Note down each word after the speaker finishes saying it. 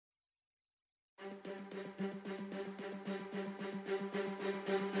A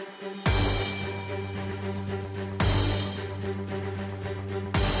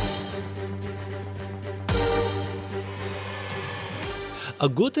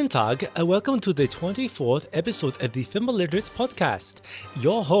guten Tag, and welcome to the 24th episode of the Filmoliterates podcast,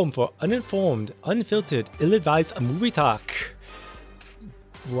 your home for uninformed, unfiltered, ill-advised movie talk.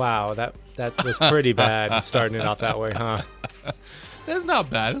 Wow, that was pretty bad starting it off that way, huh? That's not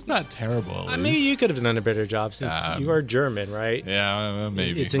bad. It's not terrible. Maybe you could have done a better job since you are German, right? Yeah,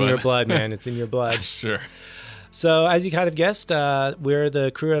 maybe. It's in your blood, man. It's in your blood. Sure. So, as you kind of guessed, we're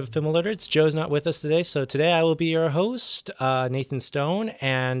the crew of Filmoliterates. Joe's not with us today, so today I will be your host, Nathan Stone,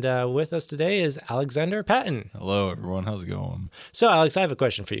 and with us today is Alexander Patton. Hello, everyone. How's it going? So, Alex, I have a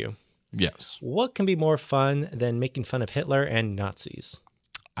question for you. Yes. What can be more fun than making fun of Hitler and Nazis?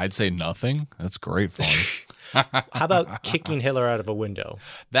 I'd say nothing. That's great fun. How about kicking Hitler out of a window?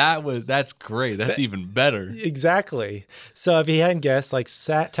 That's great. That's even better. Exactly. So if you hadn't guessed, like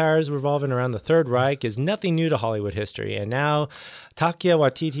satires revolving around the Third Reich is nothing new to Hollywood history. And now Taika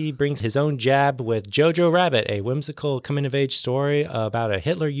Watiti brings his own jab with JOJO Rabbit, a whimsical coming-of-age story about a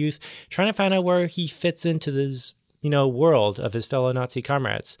Hitler youth trying to find out where he fits into this, world of his fellow Nazi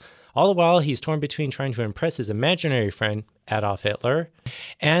comrades. All the while, he's torn between trying to impress his imaginary friend, Adolph Hitler,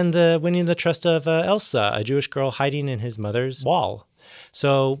 and winning the trust of Elsa, a Jewish girl hiding in his mother's wall.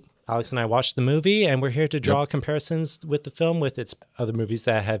 So Alex and I watched the movie, and we're here to draw comparisons with the film with its other movies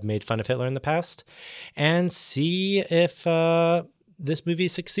that have made fun of Hitler in the past, and see if this movie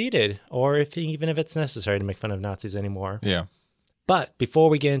succeeded, or if it's necessary to make fun of Nazis anymore. Yeah. But before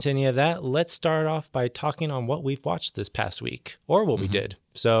we get into any of that, let's start off by talking on what we've watched this past week, or what we did.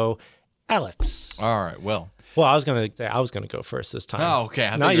 So, Alex. All right. Well, I was gonna go first this time. Oh,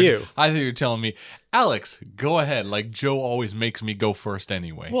 okay. Not you. I thought you were telling me, Alex, go ahead. Like Joe always makes me go first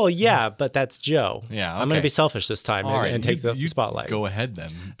anyway. Well, yeah, but that's Joe. Yeah. Okay. I'm gonna be selfish this time and take the spotlight. Go ahead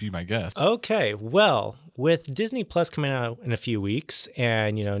then. Be my guest. Okay. Well, with Disney Plus coming out in a few weeks,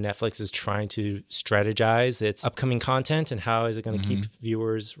 and Netflix is trying to strategize its upcoming content and how is it going to keep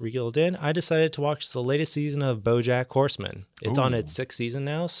viewers reeled in, I decided to watch the latest season of BoJack Horseman. It's on its 6th season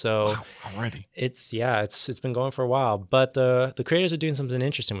now, so wow, already. It's been going for a while. But the creators are doing something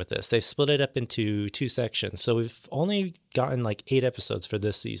interesting with this. They've split it up into 2 sections. So we've only gotten like 8 episodes for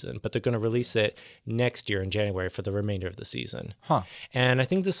this season, but they're going to release it next year in January for the remainder of the season. Huh. And I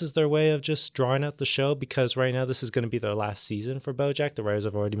think this is their way of just drawing out the show, because right now this is going to be their last season for BoJack. The writers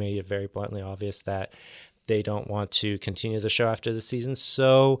have already made it very bluntly obvious that they don't want to continue the show after the season.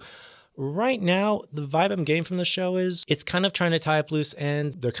 So right now, the vibe I'm getting from the show is it's kind of trying to tie up loose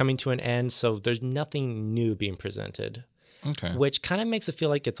ends. They're coming to an end, so there's nothing new being presented. Okay. Which kind of makes it feel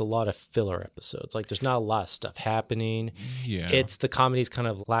like it's a lot of filler episodes. Like there's not a lot of stuff happening. Yeah. The comedy's kind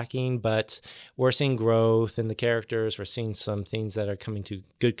of lacking, but we're seeing growth in the characters. We're seeing some things that are coming to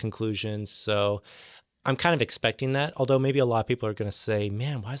good conclusions. So I'm kind of expecting that. Although maybe a lot of people are going to say,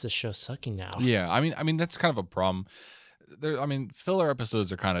 "Man, why is this show sucking now?" Yeah. I mean that's kind of a problem. Filler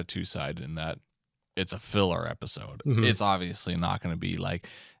episodes are kind of two-sided in that it's a filler episode. Mm-hmm. It's obviously not going to be like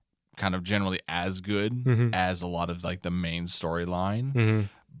kind of generally as good as a lot of like the main storyline. Mm-hmm.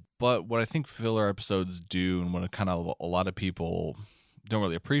 But what I think filler episodes do, and what a lot of people don't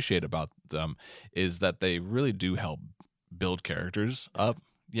really appreciate about them, is that they really do help build characters up.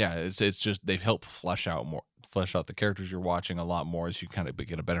 Yeah, it's just they've helped flesh out the characters you're watching a lot more as you kind of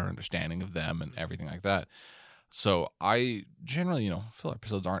get a better understanding of them and everything like that. So I generally, filler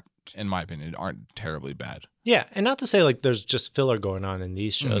episodes in my opinion, aren't terribly bad. Yeah, and not to say like there's just filler going on in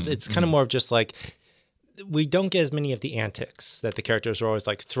these shows. It's kind of more of just like we don't get as many of the antics that the characters are always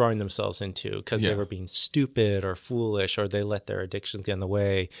like throwing themselves into because they were being stupid or foolish, or they let their addictions get in the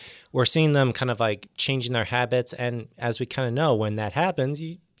way. We're seeing them kind of like changing their habits, and as we kind of know, when that happens,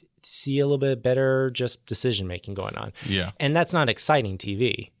 you see a little bit better just decision making going on. Yeah, and that's not exciting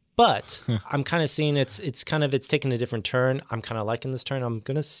TV. But I'm kind of seeing it's taking a different turn. I'm kind of liking this turn. I'm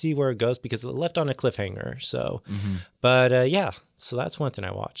going to see where it goes because it left on a cliffhanger. So, but yeah, so that's one thing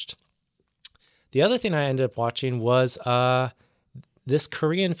I watched. The other thing I ended up watching was this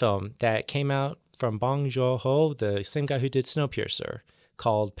Korean film that came out from Bong Joon-ho, the same guy who did Snowpiercer,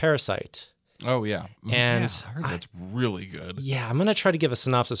 called Parasite. Oh, yeah. And I heard that's really good. Yeah, I'm going to try to give a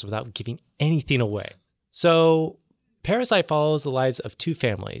synopsis without giving anything away. So Parasite follows the lives of 2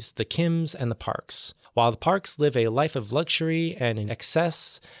 families, the Kims and the Parks. While the Parks live a life of luxury and in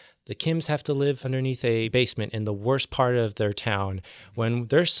excess, the Kims have to live underneath a basement in the worst part of their town. When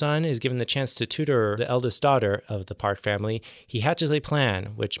their son is given the chance to tutor the eldest daughter of the Park family, he hatches a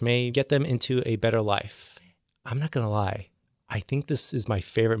plan which may get them into a better life. I'm not going to lie. I think this is my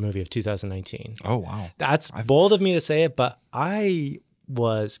favorite movie of 2019. Oh, wow. That's bold of me to say it, but I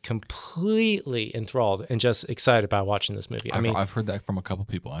was completely enthralled and just excited about watching this movie. I've heard that from a couple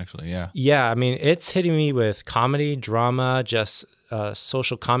people, actually. Yeah. Yeah. I mean, it's hitting me with comedy, drama, just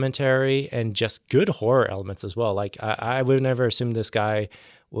social commentary, and just good horror elements as well. Like, I would never assume this guy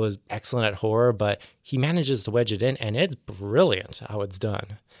was excellent at horror, but he manages to wedge it in, and it's brilliant how it's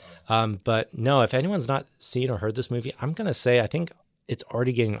done. But no, if anyone's not seen or heard this movie, I'm going to say I think it's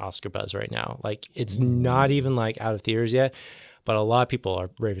already getting Oscar buzz right now. Like, it's not even like out of theaters yet, but a lot of people are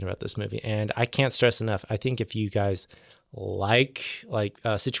raving about this movie. And I can't stress enough, I think if you guys like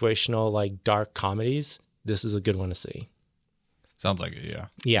situational, like dark comedies, this is a good one to see. Sounds like it, yeah.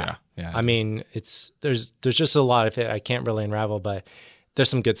 Yeah. I mean, there's just a lot of it I can't really unravel, but there's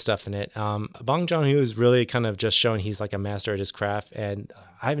some good stuff in it. Bong Joon-ho is really kind of just showing he's like a master at his craft, and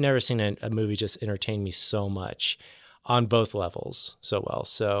I've never seen a movie just entertain me so much on both levels so well.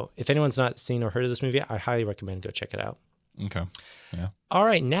 So if anyone's not seen or heard of this movie, I highly recommend go check it out. Okay. Yeah. All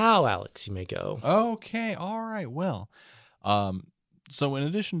right, now Alex, you may go. Okay. All right. Well, so in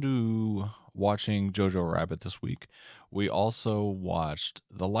addition to watching JOJO Rabbit this week, we also watched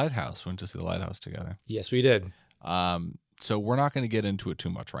The Lighthouse. We went to see The Lighthouse together. Yes, we did. So we're not going to get into it too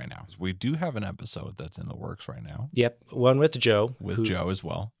much right now. We do have an episode that's in the works right now. Yep, one with Joe. With Joe as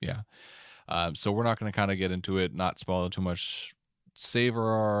well, yeah. So we're not going to kind of get into it, not spoil it too much, savor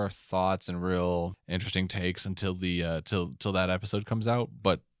our thoughts and real interesting takes until the till that episode comes out.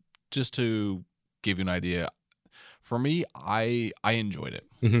 But just to give you an idea, for me, I enjoyed it.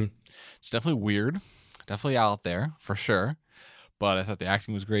 Mm-hmm. It's definitely weird, definitely out there for sure. But I thought the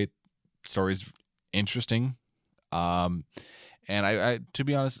acting was great, story's interesting. And I to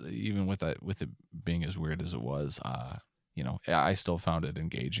be honest, even with it being as weird as it was, I still found it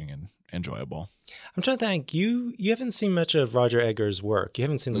engaging and enjoyable. I'm trying to think. You haven't seen much of Roger Eggers' work. You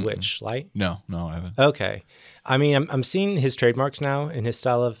haven't seen The Witch, right? No, I haven't. Okay. I mean, I'm seeing his trademarks now in his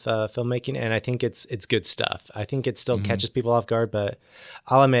style of filmmaking, and I think it's good stuff. I think it still catches people off guard, but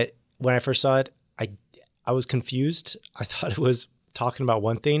I'll admit, when I first saw it, I was confused. I thought it was talking about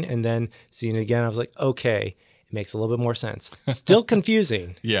one thing, and then seeing it again, I was like, okay. Makes a little bit more sense. Still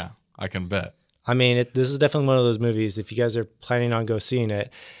confusing. Yeah, I can bet. I mean, this is definitely one of those movies. If you guys are planning on go seeing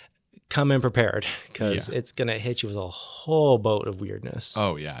it, come in prepared because it's going to hit you with a whole boat of weirdness.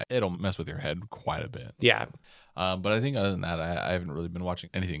 Oh, yeah. It'll mess with your head quite a bit. Yeah. But I think other than that, I haven't really been watching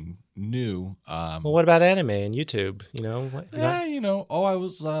anything new. Well, what about anime and YouTube? I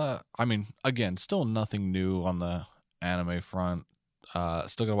was, again, still nothing new on the anime front.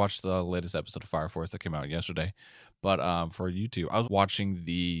 Still gonna watch the latest episode of Fire Force that came out yesterday, but for YouTube, I was watching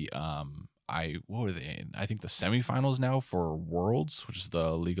the what are they in? I think the semifinals now for Worlds, which is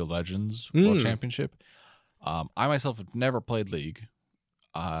the League of Legends World Championship. I myself have never played League.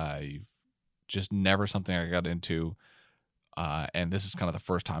 I've just never something I got into, and this is kind of the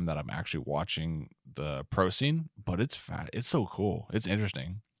first time that I'm actually watching the pro scene. But it's so cool. It's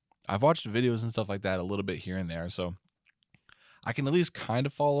interesting. I've watched videos and stuff like that a little bit here and there, so I can at least kind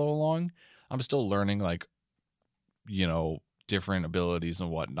of follow along. I'm still learning, different abilities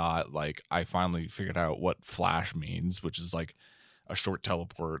and whatnot. Like, I finally figured out what flash means, which is like a short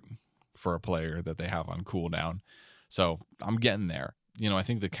teleport for a player that they have on cooldown. So I'm getting there. I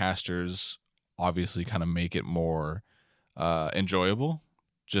think the casters obviously kind of make it more enjoyable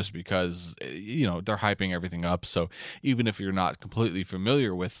just because, they're hyping everything up. So even if you're not completely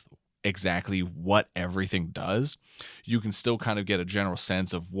familiar with exactly what everything does, you can still kind of get a general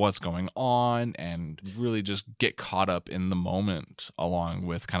sense of what's going on and really just get caught up in the moment along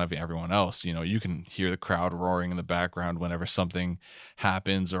with kind of everyone else. You can hear the crowd roaring in the background whenever something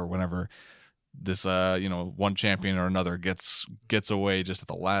happens or whenever this one champion or another gets away just at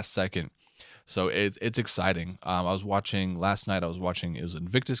the last second. So it's exciting. Last night it was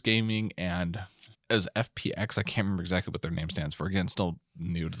Invictus Gaming and it was FPX. I can't remember exactly what their name stands for. Again, still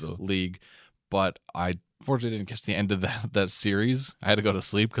new to the league, but I fortunately didn't catch the end of that series. I had to go to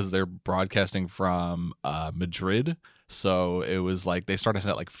sleep because they're broadcasting from Madrid. So it was like they started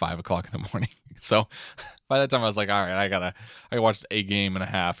at like 5 o'clock in the morning. So by that time I was like, all right, I watched a game and a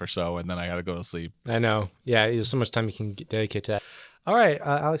half or so, and then I gotta go to sleep. I know. Yeah, there's so much time you can dedicate to that. All right,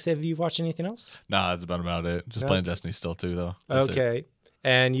 Alex, have you watched anything else? Nah, that's about it. Just playing Destiny still too, though. That's okay.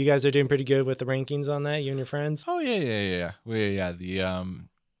 And you guys are doing pretty good with the rankings on that, you and your friends? Oh, yeah. The,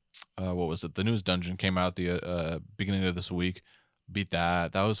 what was it? The newest dungeon came out the beginning of this week. Beat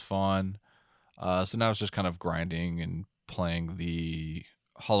that. That was fun. So now it's just kind of grinding and playing the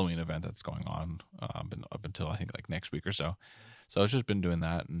Halloween event that's going on up until I think like next week or so. So it's just been doing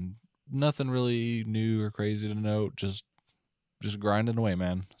that and nothing really new or crazy to note. Just just grinding away,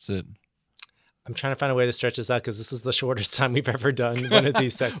 man. That's it. I'm trying to find a way to stretch this out because this is the shortest time we've ever done one of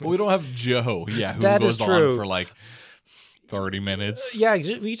these segments. We don't have Joe, who that goes is true. on for like 30 minutes. Yeah,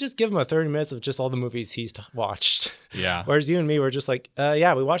 we just give him a 30 minutes of just all the movies he's watched. Yeah. Whereas you and me, we're just like,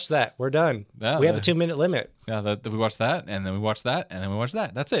 yeah, we watched that. We're done. Yeah, we have a 2-minute limit. Yeah, we watched that, and then we watched that, and then we watched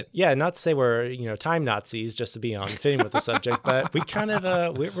that. That's it. Yeah, not to say we're time Nazis just to be on fitting with the subject, but we kind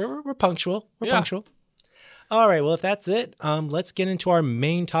of we're punctual. We're punctual. All right, well, if that's it, let's get into our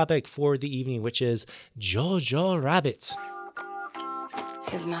main topic for the evening, which is JOJO Rabbit.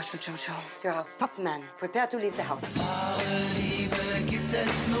 Here's Marshal JoJo. You're our top man. Prepare to leave the house.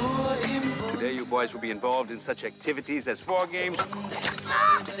 Today you boys will be involved in such activities as war games,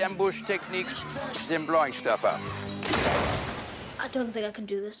 ambush techniques, and blowing stuff up. I don't think I can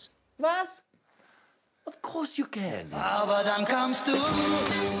do this. Was? Of course you can. When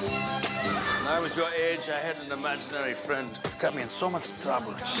I was your age, I had an imaginary friend. Got me in so much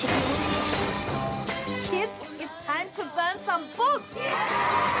trouble. Kids, it's time to burn some books.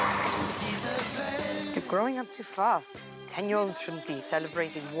 You're growing up too fast. 10-year-olds shouldn't be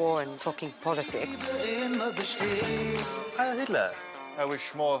celebrating war and talking politics. Heil Hitler. I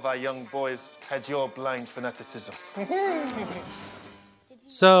wish more of our young boys had your blind fanaticism.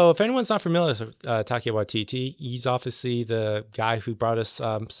 So if anyone's not familiar with Taika Watiti, he's obviously the guy who brought us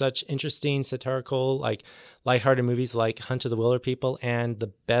such interesting, satirical, lighthearted movies like Hunt of the Wilder People and the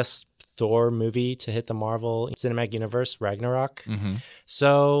best Thor movie to hit the Marvel Cinematic Universe, Ragnarok. Mm-hmm.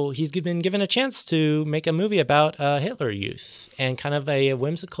 So he's been given a chance to make a movie about Hitler Youth and kind of a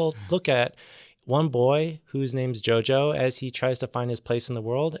whimsical look at one boy whose name's JoJo as he tries to find his place in the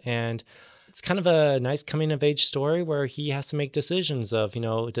world. And it's kind of a nice coming of age story where he has to make decisions of,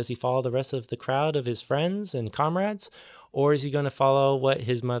 does he follow the rest of the crowd of his friends and comrades, or is he going to follow what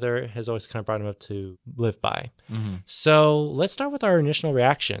his mother has always kind of brought him up to live by? Mm-hmm. So let's start with our initial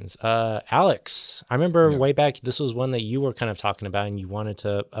reactions. Alex, I remember way back, this was one that you were kind of talking about and you wanted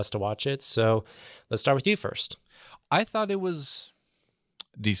us to watch it. So let's start with you first. I thought it was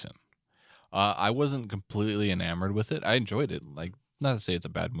decent. I wasn't completely enamored with it. I enjoyed it. Not to say it's a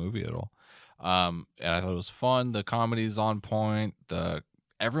bad movie at all. And I thought it was fun. The comedy's on point.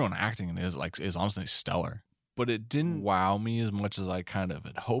 Everyone acting in it is honestly stellar. But it didn't wow me as much as I kind of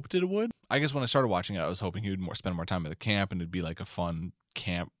had hoped it would. I guess when I started watching it, I was hoping he would spend more time at the camp and it'd be like a fun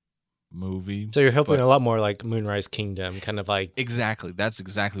camp movie. So you're hoping a lot more like Moonrise Kingdom, kind of like... Exactly. That's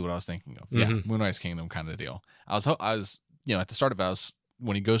exactly what I was thinking of. Mm-hmm. Yeah, Moonrise Kingdom kind of deal. I was at the start of it,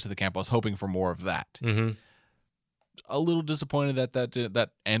 when he goes to the camp, I was hoping for more of that. Mm-hmm. A little disappointed that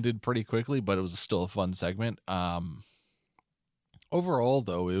ended pretty quickly, but it was still a fun segment. Overall,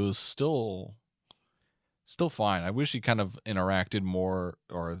 though, it was still fine. I wish he kind of interacted more,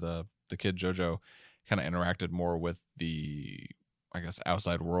 or the kid JoJo kind of interacted more with the, I guess,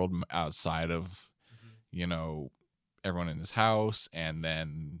 outside world, outside of, everyone in his house, and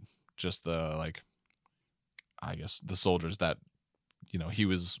then just the the soldiers that, he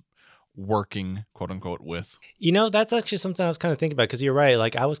was working, quote unquote, with. That's actually something I was kind of thinking about, because you're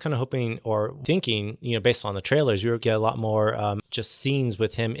right. I was kind of hoping or thinking, based on the trailers, we would get a lot more just scenes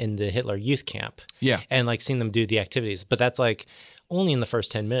with him in the Hitler Youth Camp. Yeah. And seeing them do the activities. But that's only in the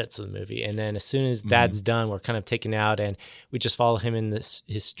first 10 minutes of the movie. And then as soon as that's done, we're kind of taken out and we just follow him in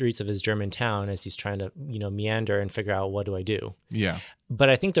his streets of his German town as he's trying to, meander and figure out, what do I do? Yeah. But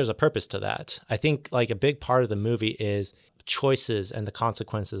I think there's a purpose to that. I think a big part of the movie is choices and the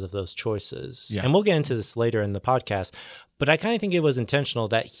consequences of those choices. Yeah. And we'll get into this later in the podcast, but I kind of think it was intentional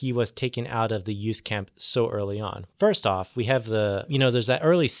that he was taken out of the youth camp so early on. First off, we have there's that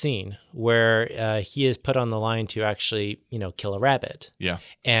early scene where he is put on the line to actually, kill a rabbit. Yeah.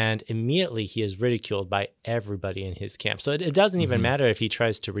 And immediately he is ridiculed by everybody in his camp. So it doesn't even matter if he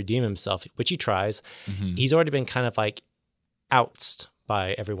tries to redeem himself, which he tries. Mm-hmm. He's already been kind of ousted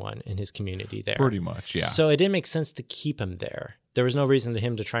by everyone in his community there. Pretty much, yeah. So it didn't make sense to keep him there. There was no reason to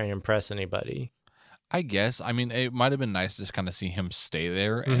him to try and impress anybody. I guess. I mean, it might have been nice to just kind of see him stay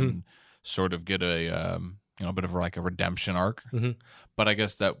there and sort of get a bit of a redemption arc. Mm-hmm. But I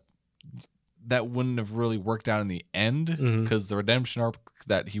guess that wouldn't have really worked out in the end, because the redemption arc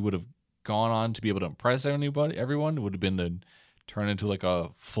that he would have gone on to be able to impress everyone would have been to turn into a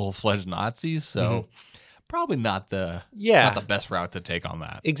full-fledged Nazi. So probably not the best route to take on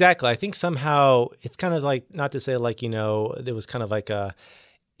that. Exactly. I think somehow it's kind of not to say it was kind of a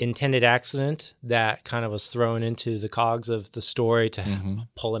intended accident that kind of was thrown into the cogs of the story to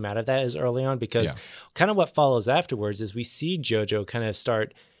pull him out of that as early on, because kind of what follows afterwards is we see JoJo kind of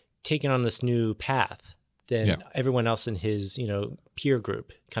start taking on this new path than everyone else in his, peer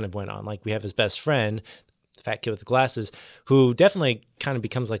group kind of went on. We have his best friend, the fat kid with the glasses, who definitely kind of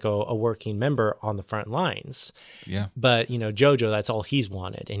becomes like a working member on the front lines. Yeah. But, JoJo, that's all he's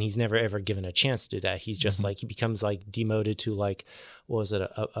wanted. And he's never, ever given a chance to do that. He's just he becomes like demoted to like, what was it,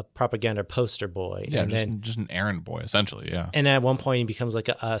 a propaganda poster boy. Yeah, and just an errand boy, essentially, yeah. And at one point, he becomes like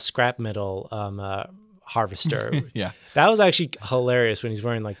a scrap metal harvester. Yeah. That was actually hilarious when he's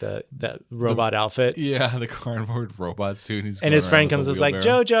wearing like that robot outfit. Yeah, the cardboard robot suit. And his friend comes and is like,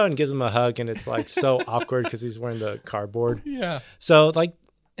 JoJo, and gives him a hug, and it's like so awkward because he's wearing the cardboard. Yeah. So like,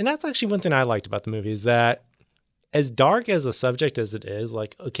 and that's actually one thing I liked about the movie is that as dark as a subject as it is,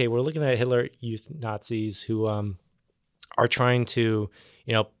 like, okay, we're looking at Hitler Youth Nazis who are trying to,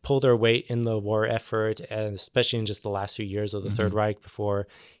 pull their weight in the war effort, and especially in just the last few years of the Third Reich before,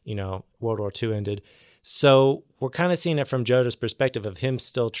 World War II ended. So we're kind of seeing it from JoJo's perspective of him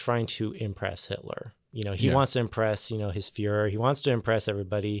still trying to impress Hitler. He wants to impress, his Führer. He wants to impress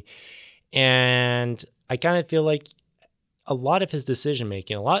everybody. And I kind of feel like a lot of his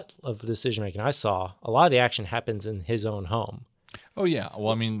decision-making, I saw, a lot of the action happens in his own home. Oh, yeah.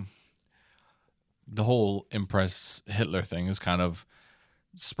 Well, I mean, the whole impress Hitler thing is kind of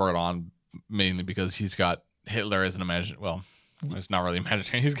spurred on mainly because he's got Hitler as an it's not really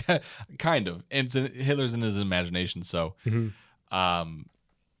imaginary. He's got kind of. Hitler's in his imagination, so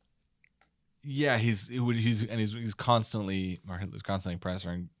he's constantly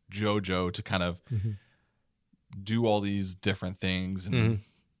pressuring JoJo to kind of do all these different things and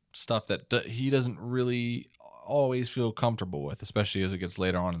stuff that he doesn't really always feel comfortable with, especially as it gets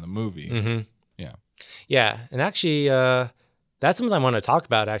later on in the movie. Yeah, and actually, that's something I want to talk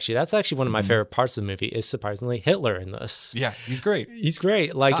about, actually. That's actually one of my favorite parts of the movie is, surprisingly, Hitler in this. Yeah, he's great. He's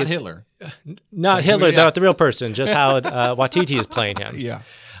great. Like Not Hitler. Not Hitler, not the real person, just how Watiti is playing him. Yeah.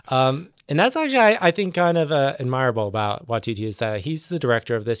 And that's actually, I think, kind of admirable about Watiti is that he's the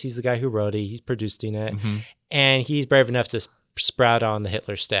director of this. He's the guy who wrote it. He's producing it. And he's brave enough to sprout on the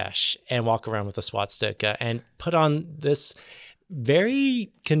Hitler stash and walk around with a SWAT stick and put on this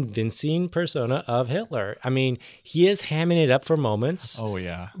very convincing persona of Hitler. I mean, he is hamming it up for moments. Oh,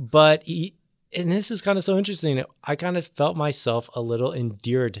 yeah. But and this is kind of so interesting. I kind of felt myself a little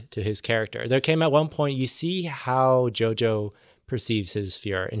endeared to his character. There came at one point, you see how JoJo perceives his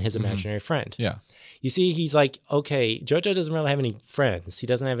Führer and his imaginary friend. Yeah. You see, he's like, okay, JoJo doesn't really have any friends. He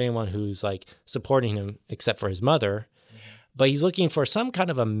doesn't have anyone who's like supporting him except for his mother. But he's looking for some kind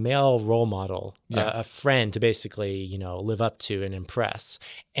of a male role model, a friend to basically, live up to and impress.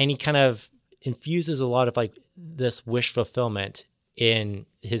 And he kind of infuses a lot of like this wish fulfillment in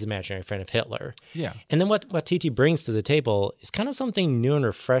his imaginary friend of Hitler. Yeah. And then what Titi brings to the table is kind of something new and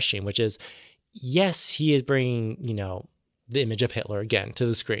refreshing, which is, yes, he is bringing, the image of Hitler again to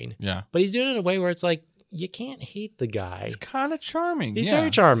the screen. Yeah. But he's doing it in a way where it's like, you can't hate the guy. He's kind of charming. He's very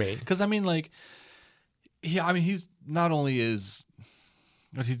charming. Because, I mean, like, he's not only is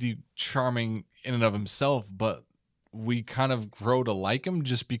he charming in and of himself, but we kind of grow to like him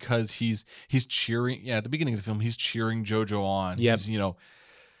just because he's cheering. Yeah, at the beginning of the film, he's cheering JoJo on. Yep. He's,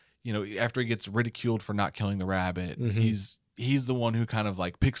 after he gets ridiculed for not killing the rabbit, he's the one who kind of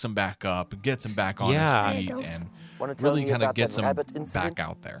like picks him back up and gets him back on his feet and really kind of gets him back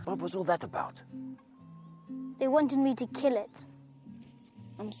out there. What was all that about? They wanted me to kill it.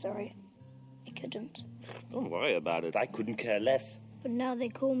 I'm sorry. I couldn't. Don't worry about it. I couldn't care less. But now they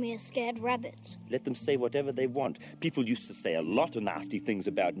call me a scared rabbit. Let them say whatever they want. People used to say a lot of nasty things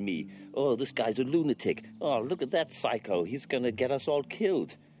about me. Oh, this guy's a lunatic. Oh, look at that psycho. He's gonna get us all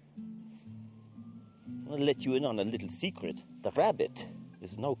killed. I'll let you in on a little secret. The rabbit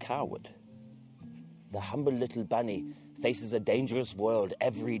is no coward. The humble little bunny faces a dangerous world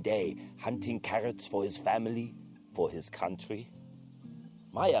every day, hunting carrots for his family, for his country.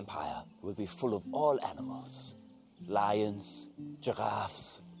 My empire will be full of all animals. Lions,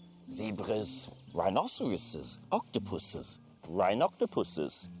 giraffes, zebras, rhinoceroses, octopuses,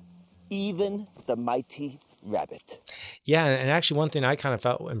 rhinoctopuses, even the mighty rabbit. Yeah, and actually one thing I kind of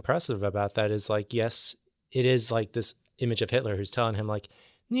felt impressive about that is like, yes, it is like this image of Hitler who's telling him like,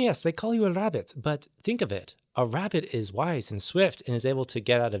 yes, they call you a rabbit, but think of it. A rabbit is wise and swift and is able to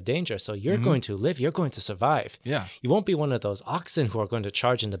get out of danger. So you're going to live. You're going to survive. Yeah. You won't be one of those oxen who are going to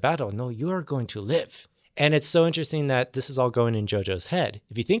charge into battle. No, you are going to live. And it's so interesting that this is all going in JoJo's head.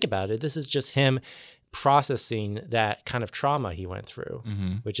 If you think about it, this is just him processing that kind of trauma he went through,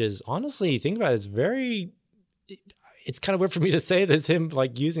 which is honestly, you think about it, it's kind of weird for me to say this, him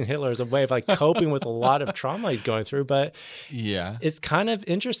like using Hitler as a way of like coping with a lot of trauma he's going through, but yeah, it's kind of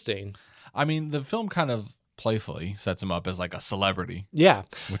interesting. I mean, the film kind of playfully sets him up as like a celebrity. Yeah.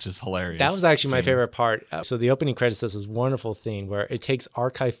 Which is hilarious. That was actually my favorite part. So the opening credits has this wonderful thing where it takes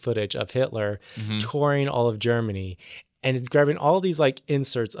archive footage of Hitler touring all of Germany. And it's grabbing all these like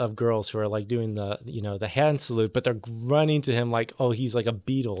inserts of girls who are like doing the, the hand salute, but they're running to him like, oh, he's like a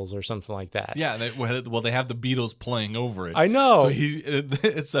Beatles or something like that. Yeah. They have the Beatles playing over it. I know. So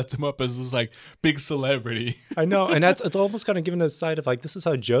it sets him up as this like big celebrity. I know. And it's almost kind of given a side of like, this is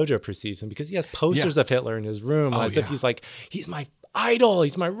how JoJo perceives him, because he has posters of Hitler in his room as if he's like, he's my idol.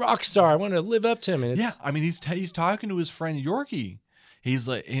 He's my rock star. I want to live up to him. And I mean, he's talking to his friend Yorkie. He's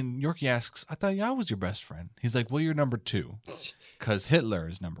like, and Yorkie asks, I thought I was your best friend. He's like, well, you're number 2 because Hitler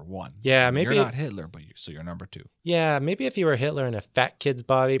is number 1. Yeah, maybe you're not Hitler, but you're number 2. Yeah, maybe if you were Hitler in a fat kid's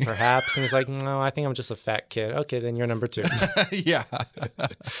body, perhaps. And he's like, no, I think I'm just a fat kid. Okay, then you're number 2. Yeah.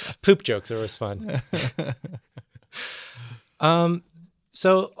 Poop jokes are always fun.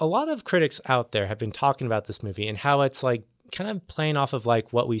 So a lot of critics out there have been talking about this movie and how it's like kind of playing off of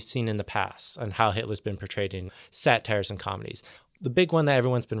like what we've seen in the past and how Hitler's been portrayed in satires and comedies. The big one that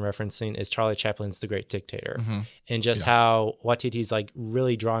everyone's been referencing is Charlie Chaplin's The Great Dictator, and just how Watiti's like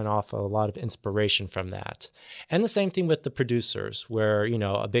really drawing off a lot of inspiration from that. And the same thing with the producers, where,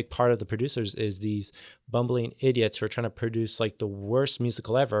 a big part of the producers is these bumbling idiots who are trying to produce like the worst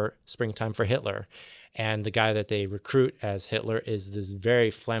musical ever, Springtime for Hitler. And the guy that they recruit as Hitler is this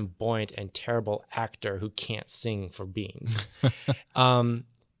very flamboyant and terrible actor who can't sing for beans.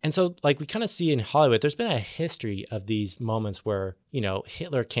 And so, like, we kind of see in Hollywood, there's been a history of these moments where,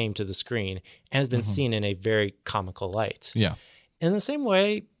 Hitler came to the screen and has been seen in a very comical light. Yeah. In the same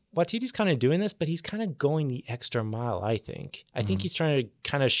way, Watiti's kind of doing this, but he's kind of going the extra mile, I think. I think he's trying to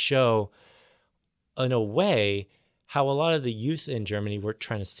kind of show, in a way, how a lot of the youth in Germany were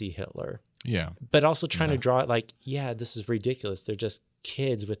trying to see Hitler. Yeah. But also trying to draw it like, this is ridiculous. They're just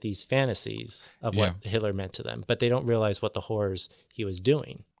kids with these fantasies of what Hitler meant to them, but they don't realize what the horrors he was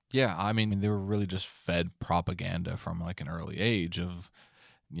doing. Yeah, I mean, they were really just fed propaganda from like an early age of,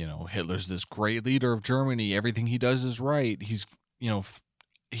 Hitler's this great leader of Germany. Everything he does is right. He's,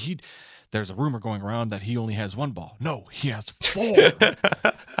 there's a rumor going around that he only has 1 ball. No, he has 4. It's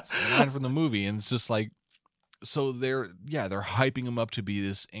a line from the movie, and it's just like, so they're hyping him up to be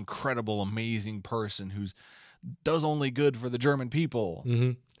this incredible, amazing person who's does only good for the German people.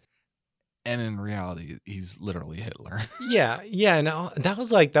 And in reality, he's literally Hitler. Yeah. And that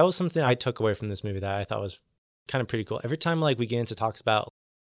was something I took away from this movie that I thought was kind of pretty cool. Every time like we get into talks about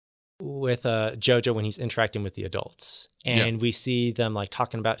with JoJo when he's interacting with the adults and we see them like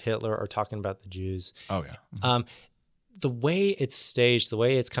talking about Hitler or talking about the Jews. Oh yeah. The way it's staged, the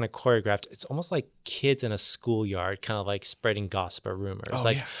way it's kind of choreographed, it's almost like kids in a schoolyard kind of like spreading gossip or rumors.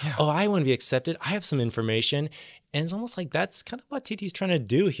 Oh, I want to be accepted. I have some information. And it's almost like that's kind of what Titi's trying to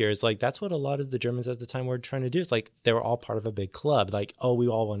do here. Is like, that's what a lot of the Germans at the time were trying to do. It's like they were all part of a big club. Like, oh, we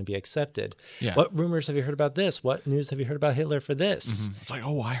all want to be accepted. Yeah. What rumors have you heard about this? What news have you heard about Hitler for this? It's like,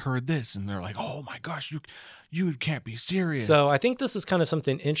 oh, I heard this. And they're like, oh my gosh, you can't be serious. So I think this is kind of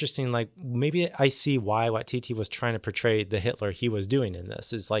something interesting. Like maybe I see why what Titi was trying to portray the Hitler he was doing in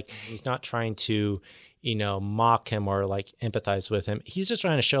this is like, he's not trying to, mock him or like empathize with him. He's just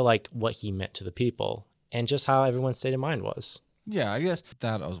trying to show like what he meant to the people. And just how everyone's state of mind was. Yeah, I guess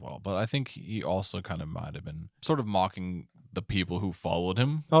that as well. But I think he also kind of might have been sort of mocking the people who followed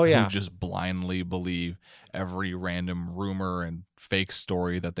him. Oh, yeah. Who just blindly believe every random rumor and fake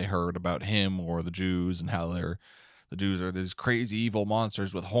story that they heard about him or the Jews and how the Jews are these crazy evil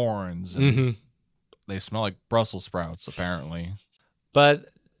monsters with horns. And they smell like Brussels sprouts, apparently. But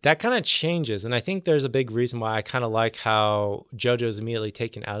that kind of changes. And I think there's a big reason why I kind of like how JoJo is immediately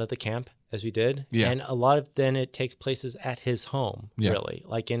taken out of the camp. As we did. Yeah. And a lot of then it takes places at his home, really,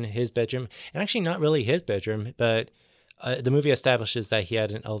 like in his bedroom. And actually not really his bedroom, but the movie establishes that he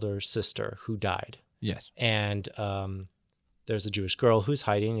had an elder sister who died. Yes. And there's a Jewish girl who's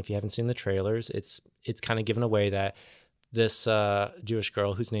hiding. If you haven't seen the trailers, it's kind of given away that this Jewish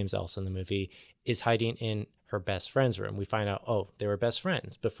girl, whose name's Elsa in the movie, is hiding in her best friend's room. We find out, oh, they were best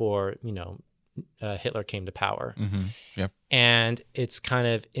friends before, Hitler came to power. Yep. And it's kind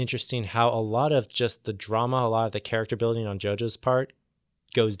of interesting how a lot of just the drama, a lot of the character building on JoJo's part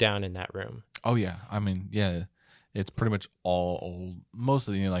goes down in that room. Oh, yeah. I mean, yeah, it's pretty much all most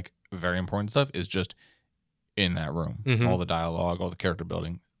of the like very important stuff is just in that room. All the dialogue, all the character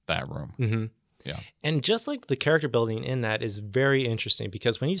building, that room. Yeah. And just like the character building in that is very interesting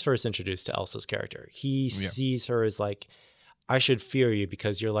because when he's first introduced to Elsa's character, he sees her as like, I should fear you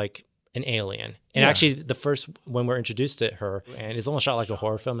because you're like an alien. And actually, the first, when we're introduced to her, and it's almost shot like a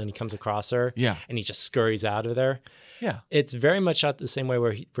horror film, and he comes across her, and he just scurries out of there. Yeah. It's very much shot the same way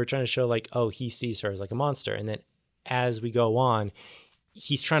where we're trying to show like, oh, he sees her as like a monster. And then as we go on,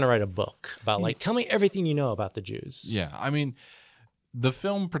 he's trying to write a book about like, tell me everything you know about the Jews. Yeah. I mean, the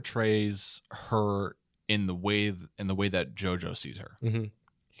film portrays her in the way that JoJo sees her.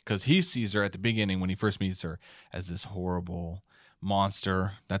 Because he sees her at the beginning when he first meets her as this horrible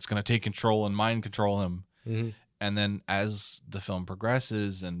monster that's going to take control and mind control him. And then as the film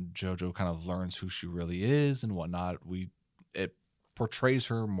progresses and JoJo kind of learns who she really is and whatnot, it portrays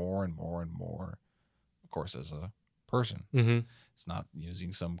her more and more and more, of course, as a person. It's not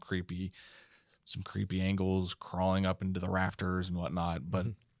using some creepy angles, crawling up into the rafters and whatnot, but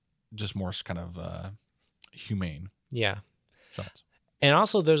just more kind of humane shots. And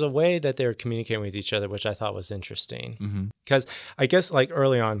also there's a way that they're communicating with each other, which I thought was interesting. Because I guess like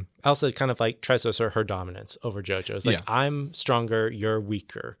early on, Elsa kind of like tries to assert her dominance over JoJo. It's like, I'm stronger, you're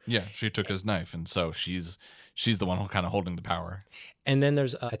weaker. Yeah, she took his knife, and so she's the one who kind of holding the power. And then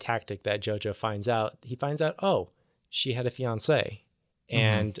there's a tactic that JoJo finds out. He finds out, oh, she had a fiance.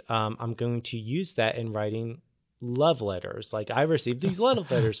 And I'm going to use that in writing love letters. Like, I received these love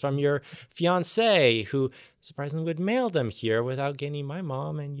letters from your fiance, who surprisingly would mail them here without getting my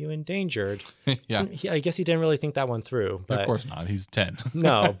mom and you endangered. I guess he didn't really think that one through. But of course not. He's 10.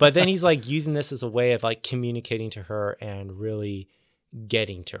 No, but then he's like using this as a way of like communicating to her and really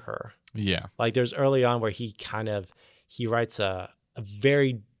getting to her. Yeah. Like there's early on where he writes a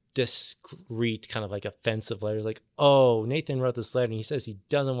very discreet kind of like offensive letter, like, oh, Nathan wrote this letter and he says he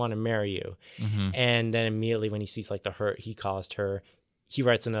doesn't want to marry you. And then immediately when he sees like the hurt he caused her, he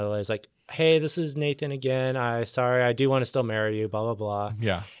writes another letter. It's like, hey, this is Nathan again. I do want to still marry you, blah, blah, blah.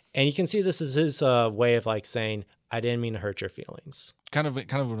 Yeah. And you can see this is his way of like saying, I didn't mean to hurt your feelings. Kind of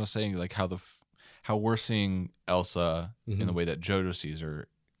what I was saying, like how we're seeing Elsa in the way that JoJo sees her,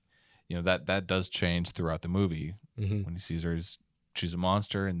 you know, that does change throughout the movie. When he sees her, she's a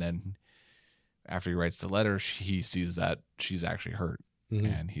monster, and then after he writes the letter, he sees that she's actually hurt,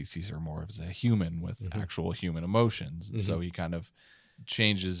 and he sees her more as a human with actual human emotions. And so he kind of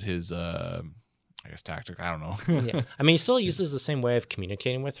changes his, I guess, tactic. I don't know. I mean, he still uses the same way of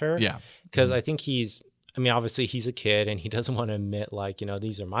communicating with her. Yeah. Because I think obviously he's a kid and he doesn't want to admit like, you know,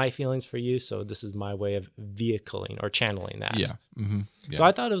 these are my feelings for you. So this is my way of vehicling or channeling that. Yeah. So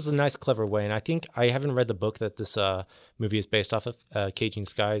I thought it was a nice, clever way. And I think I haven't read the book that this movie is based off of, Caging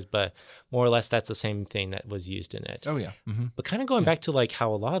Skies, but more or less that's the same thing that was used in it. Oh, yeah. But kind of going back to like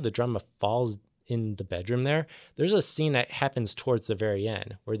how a lot of the drama falls in the bedroom there's a scene that happens towards the very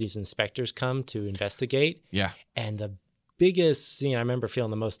end where these inspectors come to investigate. Yeah. And the biggest scene I remember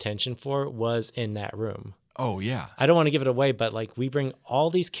feeling the most tension for was in that room. Oh, yeah. I don't want to give it away, but like we bring all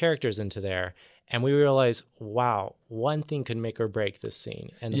these characters into there and we realize, wow, one thing could make or break this scene.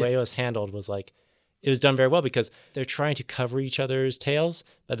 And the way it was handled was like, it was done very well because they're trying to cover each other's tails,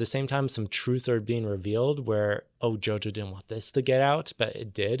 but at the same time, some truths are being revealed where, oh, JoJo didn't want this to get out, but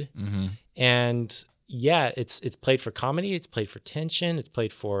it did. And yeah, it's played for comedy, it's played for tension, it's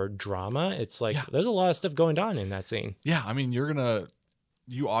played for drama. It's like there's a lot of stuff going on in that scene. Yeah, I mean,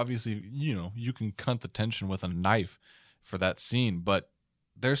 you obviously, you know, you can cut the tension with a knife for that scene, but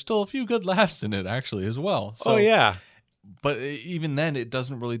there's still a few good laughs in it actually as well. So, oh yeah. But even then, it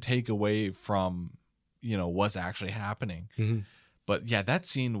doesn't really take away from, you know, what's actually happening. But yeah, that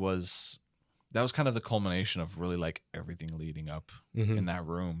scene was kind of the culmination of really like everything leading up in that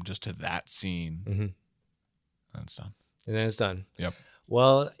room, just to that scene. And it's done. And then it's done. Yep.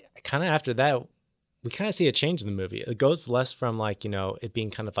 Well, kind of after that, we kind of see a change in the movie. It goes less from like, you know, it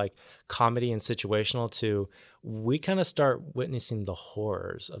being kind of like comedy and situational to we kind of start witnessing the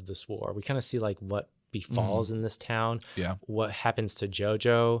horrors of this war. We kind of see like what befalls in this town, what happens to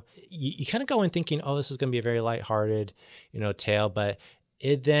JoJo. You kind of go in thinking, oh, this is going to be a very lighthearted, you know, tale, but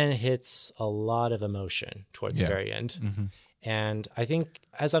it then hits a lot of emotion towards the very end. And I think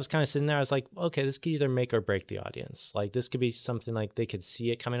as I was kind of sitting there, I was like, okay, this could either make or break the audience. Like this could be something like they could see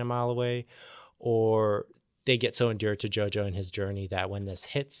it coming a mile away, or they get so endeared to JoJo and his journey that when this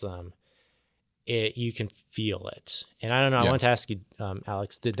hits them, you can feel it. And I don't know, I want to ask you,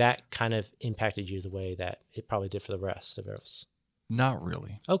 Alex, did that kind of impacted you the way that it probably did for the rest of us? Not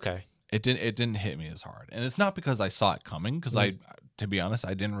really. Okay. It didn't hit me as hard. And it's not because I saw it coming, because to be honest,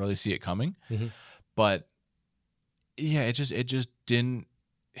 I didn't really see it coming. But yeah, it just didn't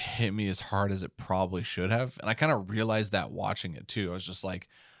hit me as hard as it probably should have. And I kind of realized that watching it too. I was just like,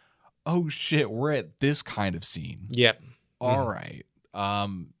 oh shit, we're at this kind of scene. Yep. All right.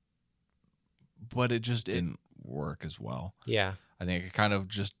 But it just didn't work as well. Yeah. I think it kind of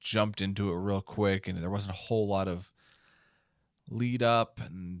just jumped into it real quick, and there wasn't a whole lot of lead up,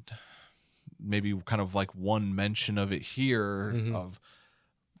 and maybe kind of like one mention of it here of,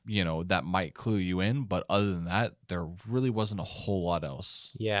 you know, that might clue you in. But other than that, there really wasn't a whole lot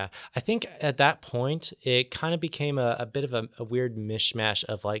else. Yeah. I think at that point, it kind of became a bit of a weird mishmash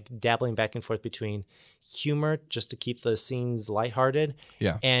of like dabbling back and forth between humor just to keep the scenes lighthearted.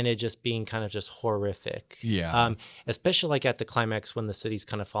 Yeah. And it just being kind of just horrific. Yeah. Especially like at the climax when the city's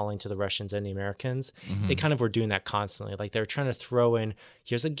kind of falling to the Russians and the Americans. They kind of were doing that constantly. Like they were trying to throw in,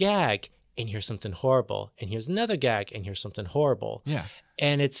 here's a gag and here's something horrible. And here's another gag and here's something horrible. Yeah.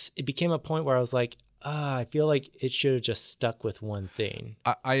 And it became a point where I was like, I feel like it should have just stuck with one thing.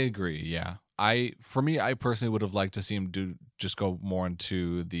 I agree. Yeah. For me, I personally would have liked to see him just go more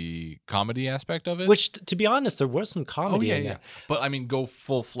into the comedy aspect of it. Which, to be honest, there was some comedy in that. But I mean, go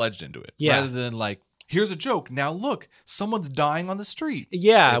full-fledged into it. Yeah. Rather than like, here's a joke. Now look, someone's dying on the street.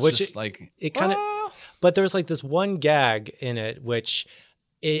 Yeah. It's which just like, it kind of, but there was like this one gag in it, which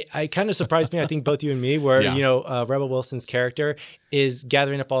it kind of surprised me. I think both you and me where, you know, Rebel Wilson's character is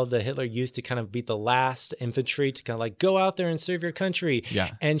gathering up all the Hitler youth to kind of be the last infantry to kind of like go out there and serve your country.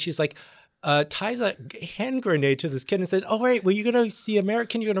 Yeah. And she's like, ties a hand grenade to this kid and says, oh, wait, well, you're going to see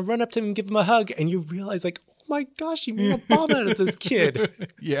American, you're going to run up to him and give him a hug. And you realize like, oh my gosh, you made a bomb out of this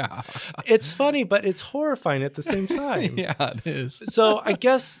kid. Yeah. It's funny, but it's horrifying at the same time. Yeah, it is. So I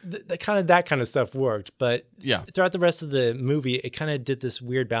guess that kind of stuff worked, but yeah, throughout the rest of the movie, it kind of did this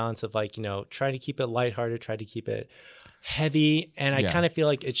weird balance of like, you know, trying to keep it lighthearted, try to keep it heavy. And I kind of feel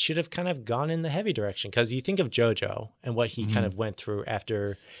like it should have kind of gone in the heavy direction because you think of JoJo and what he kind of went through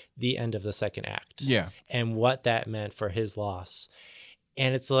after the end of the second act. Yeah. And what that meant for his loss.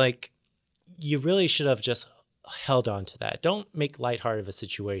 And it's like, you really should have just held on to that. Don't make lighthearted of a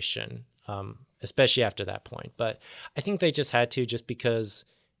situation, especially after that point. But I think they just had to, just because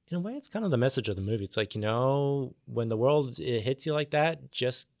in a way, it's kind of the message of the movie. It's like, you know, when the world hits you like that,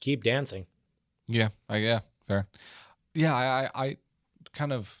 just keep dancing. Yeah. Yeah. Fair. Yeah. I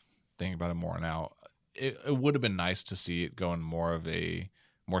kind of think about it more now. It would have been nice to see it go in more of a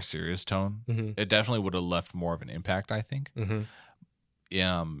more serious tone. It definitely would have left more of an impact, I think.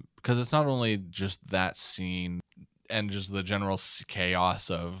 Because it's not only just that scene and just the general chaos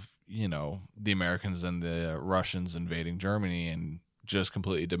of, you know, the Americans and the Russians invading Germany and just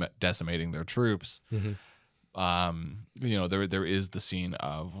completely decimating their troops. You know, there is the scene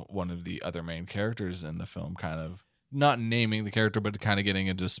of one of the other main characters in the film kind of not naming the character, but kind of getting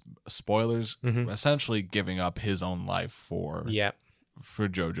into spoilers, essentially giving up his own life for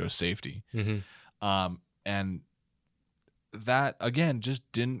JoJo's safety. And that again just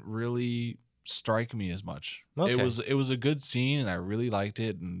didn't really strike me as much. It was a good scene and I really liked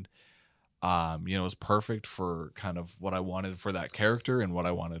it, and you know, it was perfect for kind of what I wanted for that character and what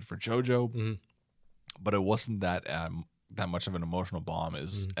I wanted for JoJo. But it wasn't that much of an emotional bomb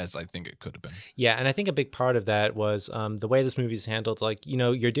as I think it could have been. Yeah, and I think a big part of that was the way this movie's handled. Like, you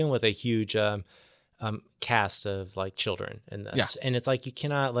know, you're dealing with a huge cast of like children in this, and it's like you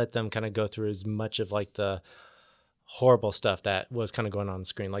cannot let them kind of go through as much of like the horrible stuff that was kind of going on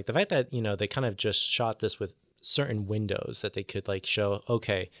screen. Like the fact that, you know, they kind of just shot this with certain windows that they could like show,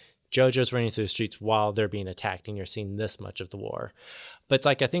 okay, JoJo's running through the streets while they're being attacked and you're seeing this much of the war. But it's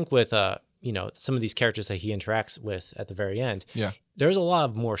like, I think with, you know, some of these characters that he interacts with at the very end, there's a lot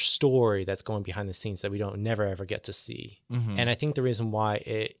of more story that's going behind the scenes that we don't never ever get to see. And I think the reason why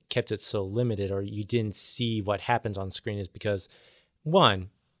it kept it so limited or you didn't see what happens on screen is because, one,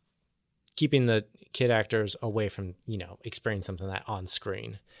 keeping the kid actors away from, you know, experiencing something like that on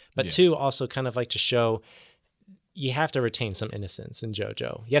screen. But two, also kind of like to show you have to retain some innocence in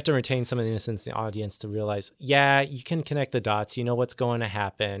JoJo. You have to retain some of the innocence in the audience to realize, you can connect the dots. You know what's going to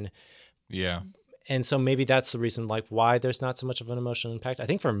happen. Yeah. And so maybe that's the reason, like, why there's not so much of an emotional impact. I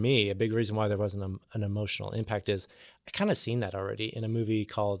think for me, a big reason why there wasn't an emotional impact is I kind of seen that already in a movie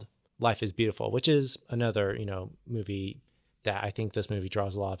called Life is Beautiful, which is another, you know, movie that I think this movie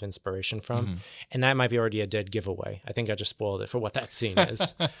draws a lot of inspiration from. And that might be already a dead giveaway. I think I just spoiled it for what that scene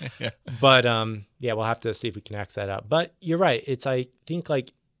is. But we'll have to see if we can axe that out. But you're right. It's, I think,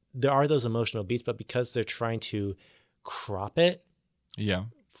 like, there are those emotional beats, but because they're trying to crop it,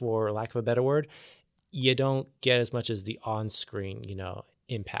 for lack of a better word, you don't get as much as the on-screen, you know,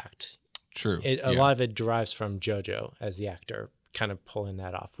 impact. True. A lot of it derives from JoJo as the actor kind of pulling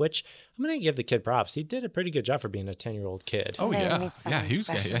that off, which I'm going to give the kid props. He did a pretty good job for being a 10-year-old kid. Oh, yeah.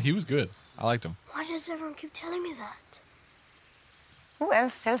 He was good. I liked him. Why does everyone keep telling me that? Who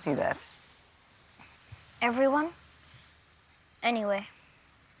else tells you that? Everyone. Anyway,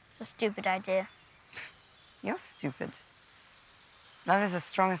 it's a stupid idea. You're stupid. Love is the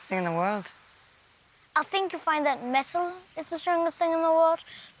strongest thing in the world. I think you find that metal is the strongest thing in the world,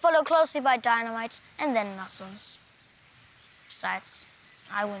 followed closely by dynamite, and then muscles. Besides,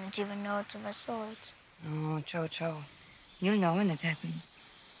 I wouldn't even know it if I saw it. Oh, Jojo. You'll know when it happens.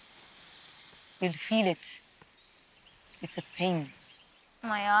 You'll feel it. It's a pain.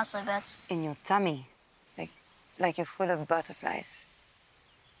 My ass, I bet. In your tummy. Like you're full of butterflies.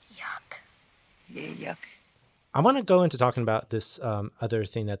 Yuck. Yeah, yuck. I want to go into talking about this other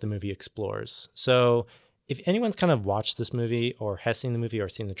thing that the movie explores. So if anyone's kind of watched this movie or has seen the movie or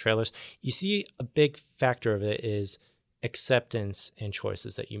seen the trailers, you see a big factor of it is acceptance and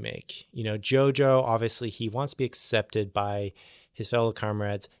choices that you make. You know, JoJo, obviously, he wants to be accepted by his fellow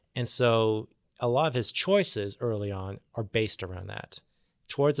comrades. And so a lot of his choices early on are based around that.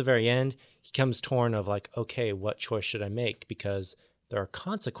 Towards the very end, he comes torn of like, okay, what choice should I make? Because there are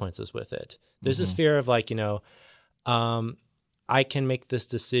consequences with it. There's this fear of like, I can make this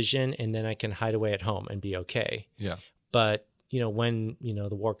decision and then I can hide away at home and be okay. Yeah. But, when, the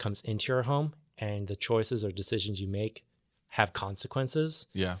war comes into your home and the choices or decisions you make have consequences,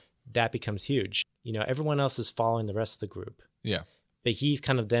 Yeah. that becomes huge. Everyone else is following the rest of the group. Yeah. But he's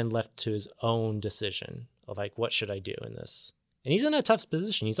kind of then left to his own decision of like, what should I do in this? And he's in a tough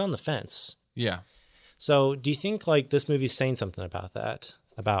position. He's on the fence. Yeah. So do you think like this movie's saying something about that,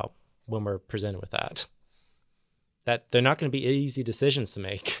 about when we're presented with that they're not going to be easy decisions to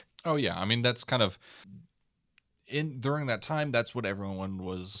make? Oh yeah. I mean, that's kind of during that time, that's what everyone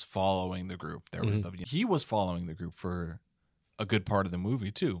was following the group. There was he was following the group for a good part of the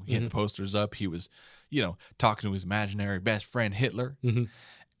movie too. He had the posters up. He was, talking to his imaginary best friend Hitler,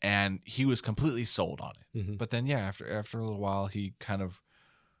 and he was completely sold on it. But then, after a little while, he kind of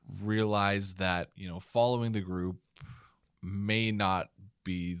realized that following the group may not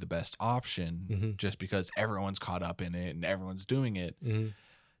be the best option just because everyone's caught up in it and everyone's doing it,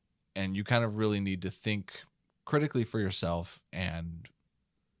 and you kind of really need to think critically for yourself and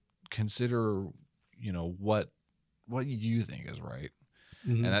consider what you think is right.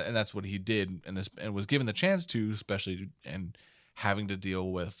 And that's what he did, and was given the chance to, especially and having to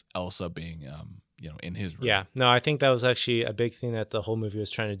deal with Elsa being in his room. Yeah, no, I think that was actually a big thing that the whole movie was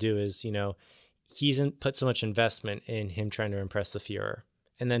trying to do is he's put so much investment in him trying to impress the Fuhrer,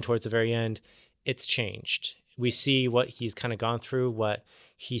 and then towards the very end it's changed. We see what he's kind of gone through, what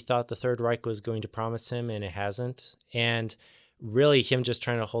he thought the Third Reich was going to promise him, and it hasn't, and really him just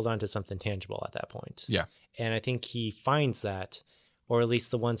trying to hold on to something tangible at that point. Yeah. And I think he finds that, or at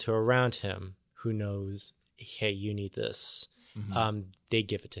least the ones who are around him who knows, hey, you need this, they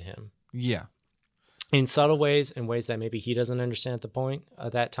give it to him. Yeah. In subtle ways, in ways that maybe he doesn't understand at the point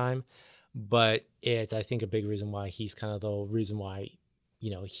at that time. But it's, I think, a big reason why he's kind of the reason why,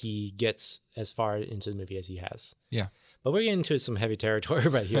 he gets as far into the movie as he has. Yeah. But we're getting into some heavy territory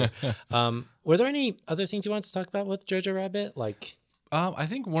right here. Were there any other things you wanted to talk about with JoJo Rabbit? Like, I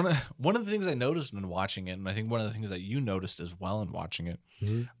think one of the things I noticed when watching it, and I think one of the things that you noticed as well in watching it,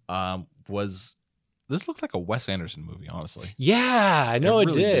 was this looks like a Wes Anderson movie, honestly. Yeah, I know it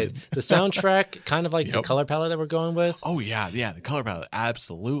really did. did. The soundtrack, kind of like the color palette that we're going with. Oh yeah, the color palette,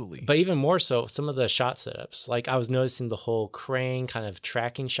 absolutely. But even more so, some of the shot setups. Like I was noticing the whole crane kind of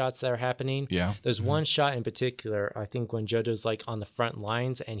tracking shots that are happening. Yeah. There's one shot in particular, I think when JoJo's like on the front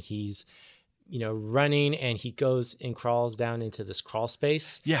lines and he's, running and he goes and crawls down into this crawl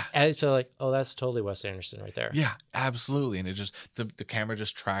space. Yeah. And it's like, oh, that's totally Wes Anderson right there. Yeah, absolutely. And it just, the camera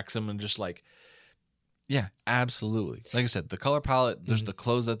just tracks him and just like, yeah, absolutely. Like I said, the color palette, there's the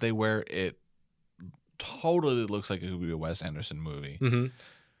clothes that they wear. It totally looks like it would be a Wes Anderson movie.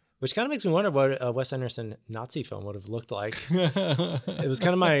 Which kind of makes me wonder what a Wes Anderson Nazi film would have looked like. It was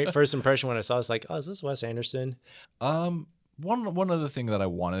kind of my first impression when I saw it. It's like, oh, is this Wes Anderson? One other thing that I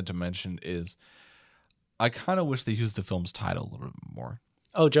wanted to mention is I kind of wish they used the film's title a little bit more.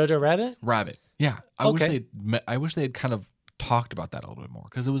 Oh, JoJo Rabbit? Rabbit. Yeah. I wish they had kind of talked about that a little bit more,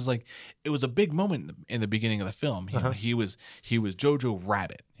 because it was a big moment in the beginning of the film. He was JoJo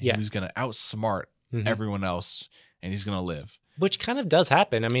Rabbit. He was going to outsmart everyone else, and he's going to live. Which kind of does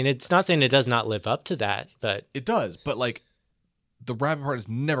happen. I mean, it's not saying it does not live up to that, but it does. But like the rabbit part is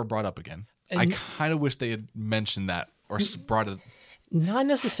never brought up again. I kind of wish they had mentioned that or brought it. Not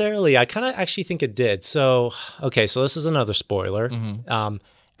necessarily. I kind of actually think it did. So, okay, so this is another spoiler.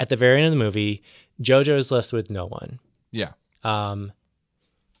 At the very end of the movie, JoJo is left with no one. Yeah. And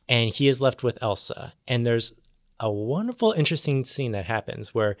he is left with Elsa. And there's a wonderful, interesting scene that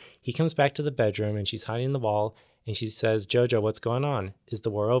happens where he comes back to the bedroom and she's hiding in the wall and she says, JoJo, what's going on? Is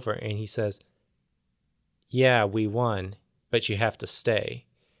the war over? And he says, yeah, we won, but you have to stay.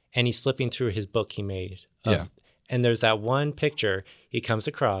 And he's flipping through his book he made. Yeah. And there's that one picture he comes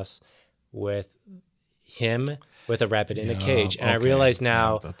across with him with a rabbit in a cage. And I realize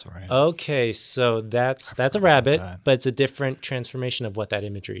now, that's right. Okay, so that's a rabbit, but it's a different transformation of what that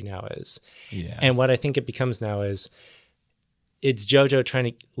imagery now is. Yeah. And what I think it becomes now is it's JoJo trying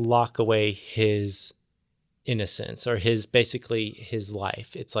to lock away his innocence or basically his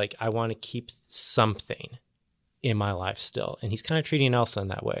life. It's like, I want to keep something in my life still. And he's kind of treating Elsa in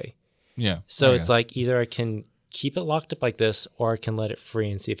that way. Yeah. So it's like either I can keep it locked up like this or I can let it free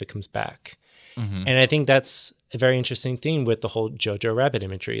and see if it comes back. Mm-hmm. And I think that's a very interesting thing with the whole JoJo rabbit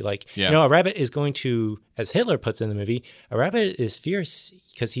imagery. Like, a rabbit is going to, as Hitler puts in the movie, a rabbit is fierce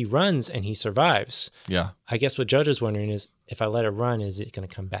because he runs and he survives. Yeah. I guess what JoJo's wondering is, if I let it run, is it going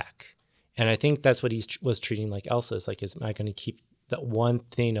to come back? And I think that's what he was treating like Elsa. Is like, am I going to keep that one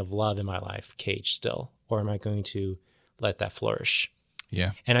thing of love in my life caged still? Or am I going to let that flourish?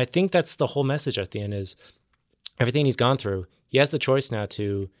 Yeah. And I think that's the whole message at the end is everything he's gone through, he has the choice now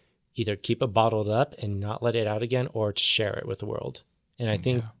to either keep it bottled up and not let it out again or to share it with the world. And I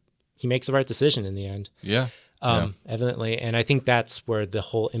think he makes the right decision in the end. Yeah. Evidently. And I think that's where the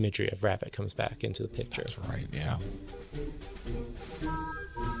whole imagery of rabbit comes back into the picture. That's right. Yeah.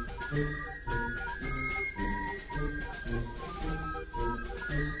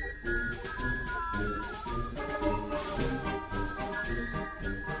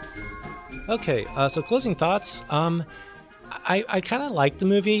 Okay, so closing thoughts. I kind of like the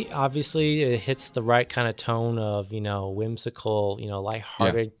movie. Obviously, it hits the right kind of tone of, whimsical,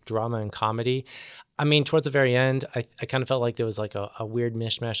 lighthearted drama and comedy. I mean, towards the very end, I kind of felt like there was like a weird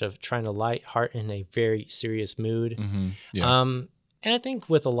mishmash of trying to light heart in a very serious mood. Mm-hmm. Yeah. And I think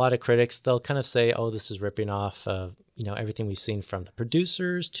with a lot of critics, they'll kind of say, oh, this is ripping off of, everything we've seen from the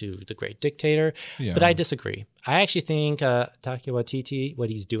producers to The Great Dictator. Yeah. But I disagree. I actually think Taika Watiti,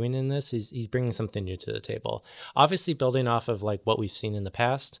 what he's doing in this is he's bringing something new to the table. Obviously building off of like what we've seen in the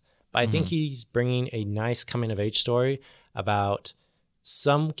past, but I think he's bringing a nice coming of age story about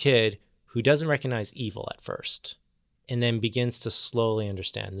some kid who doesn't recognize evil at first and then begins to slowly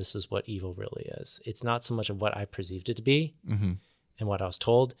understand this is what evil really is. It's not so much of what I perceived it to be and what I was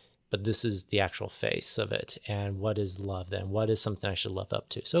told, but this is the actual face of it. And what is love then? What is something I should love up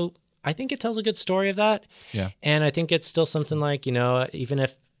to? So I think it tells a good story of that. Yeah. And I think it's still something like, even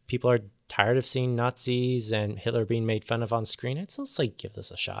if people are tired of seeing Nazis and Hitler being made fun of on screen, I'd still say give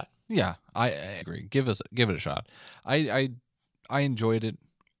this a shot. Yeah, I agree. Give it a shot. I enjoyed it.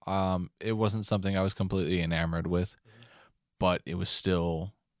 It wasn't something I was completely enamored with, but it was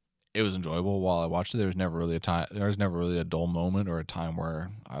enjoyable while I watched it. There was never really a dull moment or a time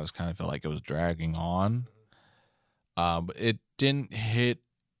where I was kind of felt like it was dragging on. But it didn't hit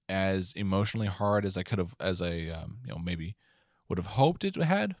as emotionally hard as I could have, maybe would have hoped it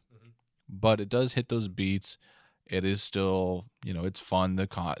had. But it does hit those beats. It is still, it's fun.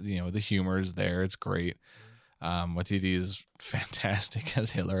 The humor is there. It's great. Watiti is fantastic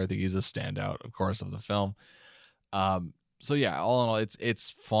as Hitler. I think he's a standout, of course, of the film. So yeah, all in all,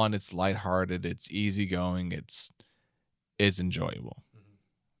 it's fun. It's lighthearted. It's easygoing. It's enjoyable.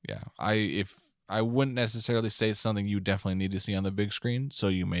 Yeah, I wouldn't necessarily say it's something you definitely need to see on the big screen. So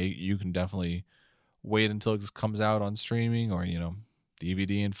you can definitely wait until it comes out on streaming or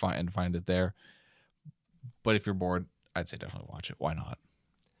DVD and find it there. But if you're bored, I'd say definitely watch it. Why not?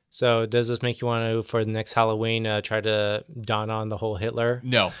 So does this make you want to, for the next Halloween, try to don on the whole Hitler?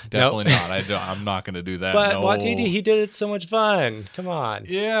 No, definitely not. I'm not going to do that. But no. Watiti, he did it so much fun. Come on.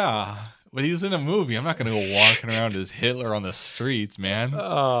 Yeah, but he's in a movie. I'm not going to go walking around as Hitler on the streets, man.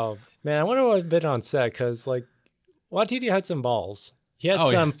 Oh, man, I wonder what had been on set because, Watiti had some balls. He had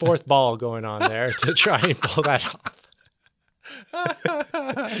some fourth ball going on there to try and pull that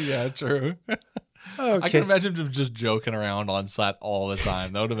off. Yeah, true. Okay. I can imagine him just joking around on set all the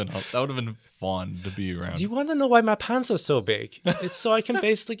time. That would have been fun to be around. Do you want to know why my pants are so big? It's so I can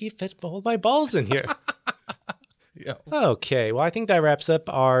basically fit all my balls in here. Yeah. Okay. Well, I think that wraps up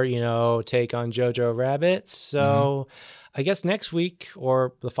our, take on JoJo Rabbit. So I guess next week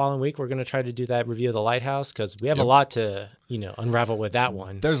or the following week, we're going to try to do that review of The Lighthouse because we have a lot to, unravel with that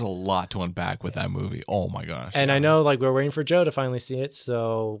one. There's a lot to unpack with that movie. Oh my gosh. And I know we're waiting for Joe to finally see it.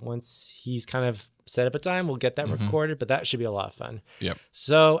 So once he's kind of set up a time, we'll get that recorded, but that should be a lot of fun. Yep.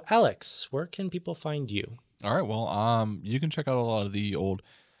 So Alex, where can people find you? All right. Well, you can check out a lot of the old,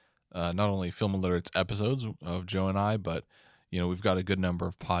 not only Film Illiterates episodes of Joe and I, but we've got a good number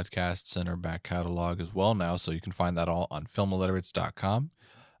of podcasts in our back catalog as well now, so you can find that all on filmilliterates.com.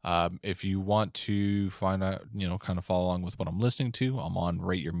 If you want to find out, kind of follow along with what I'm listening to, I'm on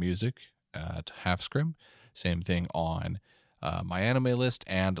Rate Your Music at Half Scrim. Same thing on my anime list,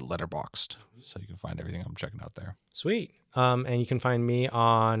 and Letterboxd. So you can find everything I'm checking out there. Sweet. And you can find me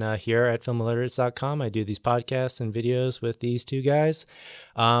on here at filmilliterates.com. I do these podcasts and videos with these two guys.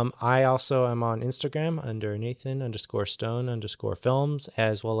 I also am on Instagram under Nathan_Stone_films,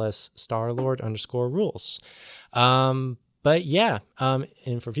 as well as StarLord_rules. But yeah,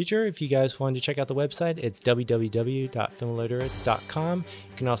 and for future, if you guys want to check out the website, it's www.filmilliterates.com.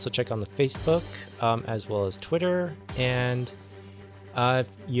 You can also check on the Facebook, as well as Twitter. And if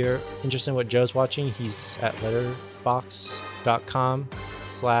you're interested in what Joe's watching, he's at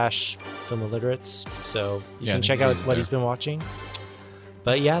letterbox.com/filmilliterates. So you can check out what he's been watching.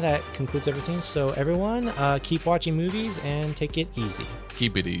 But yeah, that concludes everything. So everyone, keep watching movies and take it easy.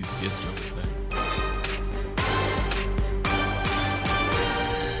 Keep it easy, as Joe would say.